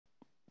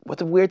what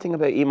the weird thing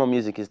about emo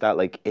music is that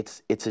like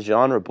it's a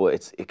genre,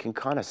 but it can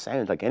kind of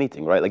sound like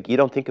anything, right? Like you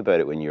don't think about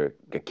it when you're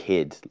a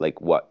kid,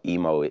 like what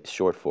emo is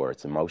short for.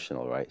 It's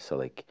emotional, right? So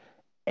like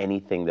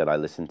anything that I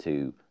listened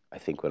to, I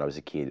think when I was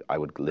a kid, I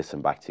would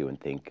listen back to and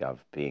think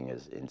of being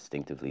as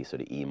instinctively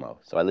sort of emo.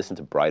 So I listened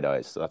to Bright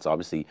Eyes. So that's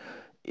obviously,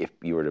 if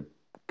you were to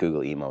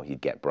Google emo,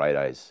 you'd get Bright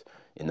Eyes.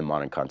 In the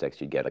modern context,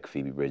 you'd get like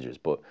Phoebe Bridgers.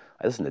 But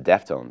I listened to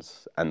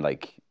Deftones, and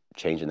like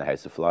Changing the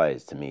House of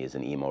Flies to me is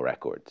an emo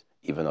record,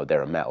 even though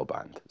they're a metal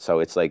band. So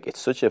it's like it's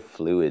such a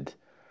fluid.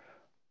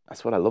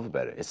 That's what I love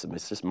about it.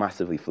 It's just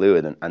massively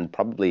fluid, and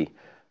probably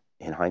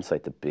in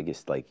hindsight the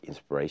biggest like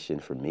inspiration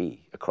for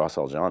me across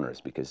all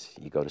genres, because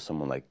you go to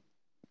someone like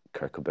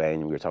Kurt Cobain.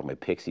 We were talking about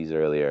Pixies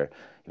earlier.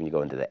 When you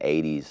go into the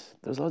 '80s,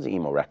 there was loads of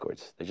emo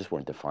records. They just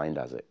weren't defined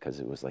as it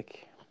because it was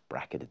like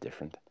bracketed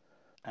different.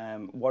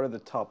 What are the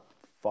top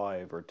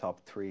five or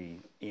top three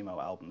emo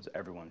albums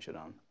everyone should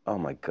own? Oh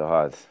my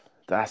God,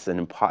 it's an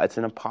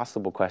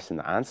impossible question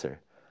to answer.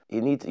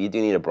 You do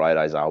need a Bright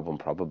Eyes album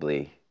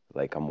probably.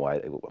 Like I'm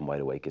wide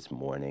awake. It's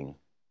morning,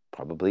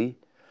 probably.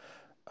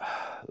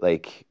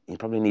 Like you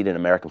probably need an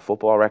American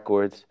football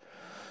record.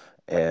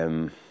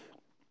 Um,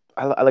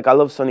 I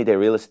love Sunny Day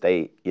Real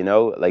Estate. You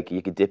know, like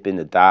you could dip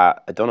into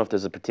that. I don't know if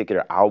there's a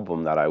particular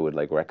album that I would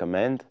like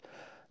recommend,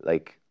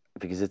 like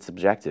because it's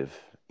subjective.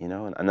 You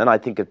know, and then I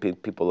think of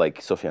people like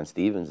Sufjan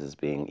Stevens as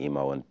being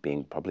emo and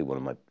being probably one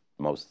of my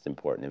most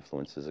important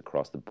influences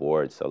across the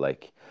board. So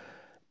like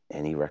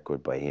any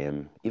record by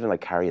him, even like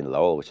Carrie and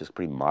Lowell, which is a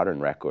pretty modern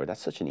record, that's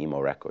such an emo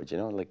record, you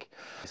know? Like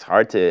it's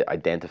hard to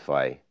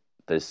identify.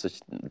 There's such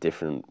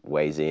different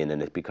ways in,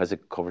 and because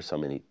it covers so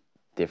many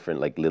different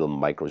like little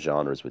micro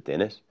genres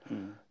within it.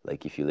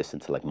 Like if you listen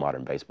to like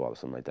modern baseball or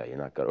something like that, you're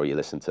not good. Or you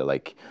listen to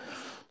like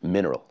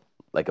Mineral,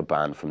 like a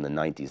band from the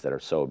 '90s that are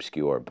so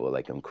obscure but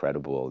like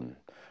incredible, and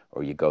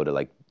or you go to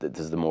like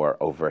there's the more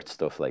overt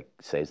stuff like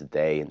Saves the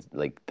Day and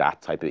like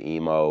that type of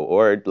emo,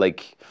 or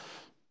like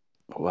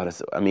what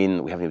is it? I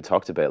mean, we haven't even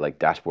talked about like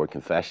Dashboard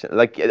Confession.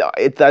 Like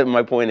it's that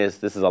my point is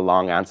this is a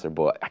long answer,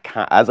 but I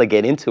can't. As I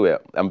get into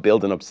it, I'm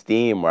building up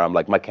steam where I'm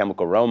like My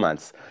Chemical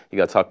Romance. You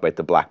got to talk about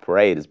the Black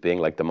Parade as being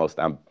like the most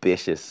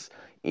ambitious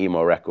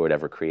emo record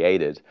ever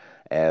created,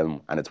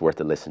 and it's worth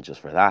a listen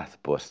just for that.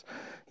 But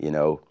you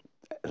know,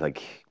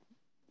 like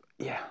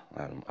yeah,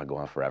 I'll go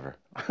on forever.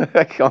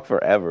 I go on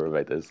forever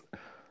about this.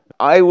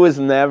 I was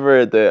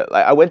never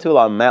like I went to a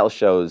lot of metal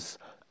shows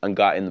and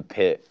got in the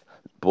pit,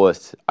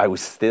 but I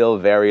was still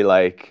very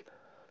like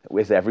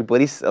with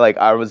everybody's like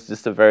I was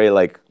just a very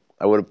like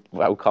I would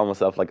call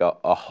myself like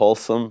a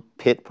wholesome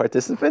pit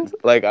participant.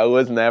 Like I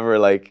was never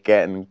like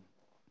getting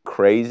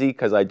crazy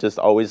because I just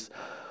always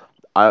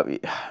I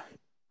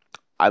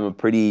I'm a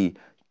pretty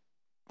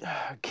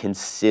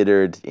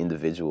considered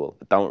individual.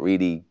 I don't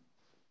really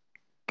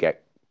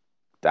get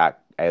that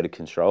out of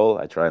control.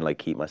 I try and like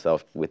keep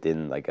myself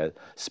within like a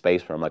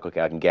space where I'm like,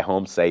 okay, I can get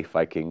home safe.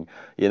 I can,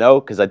 you know,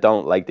 because I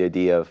don't like the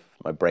idea of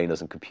my brain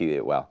doesn't compute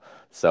it well.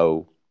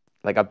 So,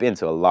 like, I've been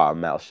to a lot of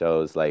metal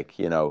shows, like,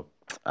 you know,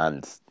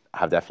 and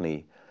have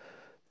definitely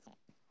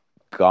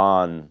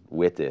gone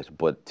with it,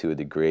 but to a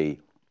degree.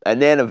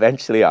 And then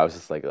eventually I was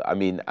just like, I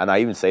mean, and I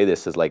even say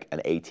this as like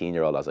an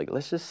 18-year-old, I was like,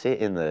 let's just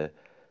sit in the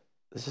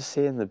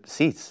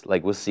seats.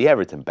 Like, we'll see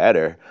everything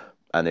better.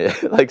 And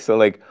it, like, so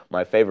like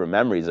my favorite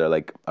memories are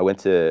like,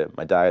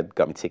 my dad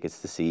got me tickets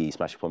to see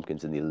Smashing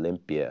Pumpkins in the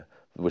Olympia,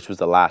 which was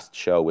the last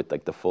show with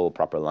like the full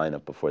proper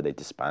lineup before they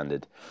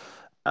disbanded.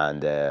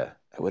 And it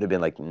would have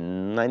been like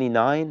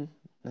 99,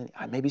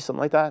 maybe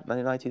something like that,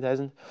 99,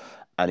 2000.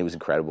 And it was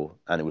incredible,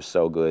 and it was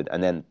so good.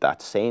 And then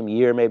that same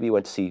year, maybe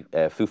went to see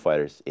Foo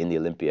Fighters in the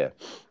Olympia,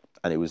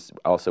 and it was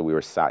also we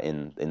were sat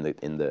in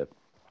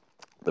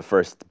the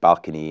first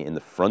balcony in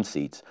the front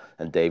seats,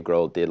 and Dave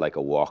Grohl did like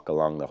a walk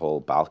along the whole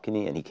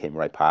balcony, and he came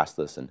right past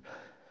us, and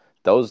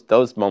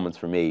those moments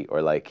for me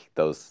are like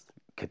those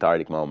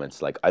cathartic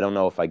moments. Like I don't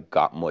know if I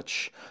got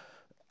much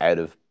out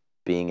of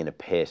being in a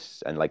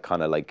pit and like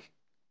kind of like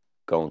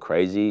going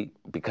crazy,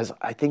 because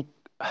I think,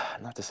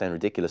 not to sound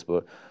ridiculous,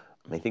 but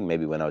I think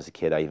maybe when I was a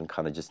kid, I even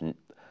kind of just,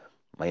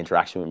 my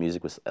interaction with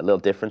music was a little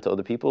different to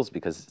other people's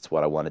because it's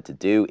what I wanted to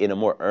do in a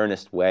more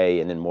earnest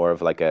way and in more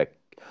of like a,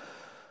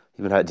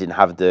 even though I didn't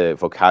have the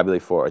vocabulary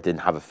for it, or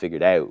didn't have it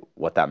figured out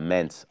what that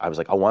meant, I was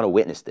like, I want to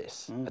witness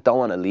this. I don't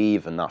want to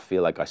leave and not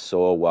feel like I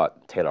saw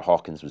what Taylor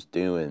Hawkins was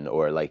doing,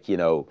 or like, you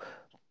know,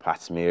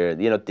 Pat Smear.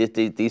 You know,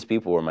 these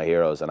people were my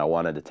heroes, and I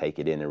wanted to take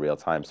it in real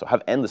time. So I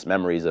have endless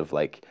memories of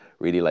like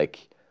really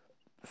like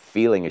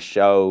feeling a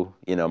show.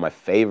 You know, my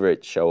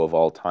favorite show of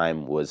all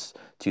time was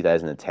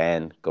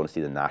 2010, going to see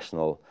the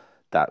National,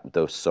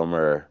 the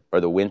summer or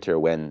the winter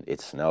when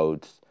it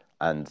snowed,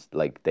 and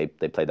like they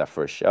played that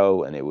first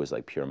show, and it was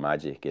like pure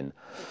magic. And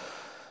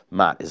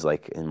Matt is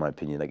like, in my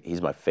opinion, like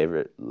he's my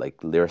favorite like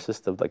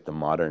lyricist of like the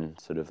modern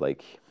sort of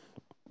like,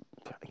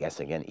 I guess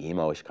again,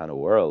 emo-ish kind of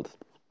world.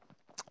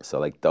 So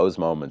like those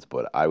moments,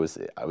 but I was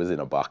in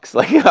a box.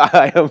 Like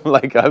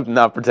I'm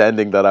not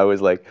pretending that I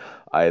was like,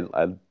 I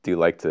do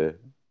like to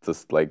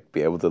just like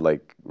be able to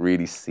like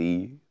really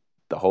see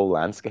the whole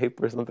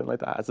landscape or something like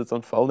that as it's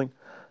unfolding.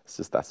 It's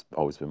just that's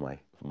always been my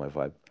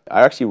vibe.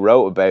 I actually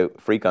wrote about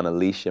Freak on a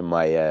Leash in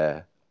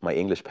my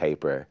English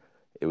paper.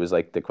 It was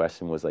like the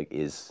question was like,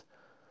 is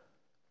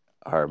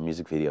our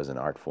music videos an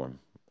art form?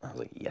 I was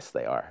like, yes,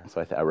 they are.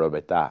 So I wrote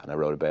about that, and I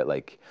wrote about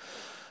like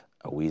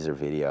a Weezer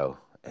video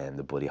and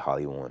the Buddy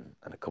Holly one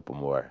and a couple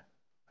more.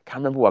 I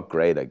can't remember what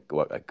grade I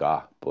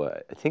got,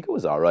 but I think it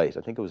was all right.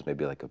 I think it was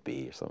maybe like a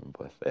B or something.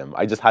 But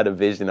I just had a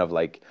vision of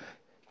like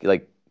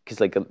because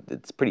like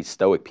it's pretty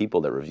stoic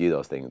people that review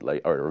those things,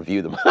 like, or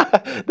review them,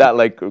 that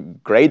like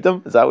grade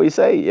them. Is that what you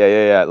say?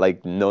 Yeah.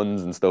 Like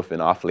nuns and stuff in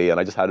Offaly, and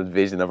I just had a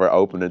vision of her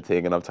opening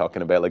thing, and I'm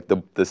talking about like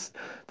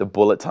the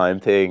bullet time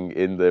thing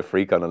in the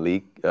Freak on a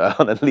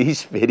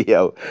Leash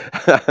video.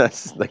 I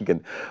was just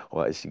thinking,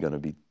 what is she gonna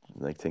be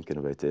like thinking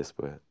about this?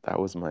 But that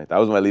was my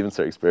Leaving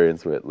Cert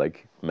experience with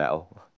like metal.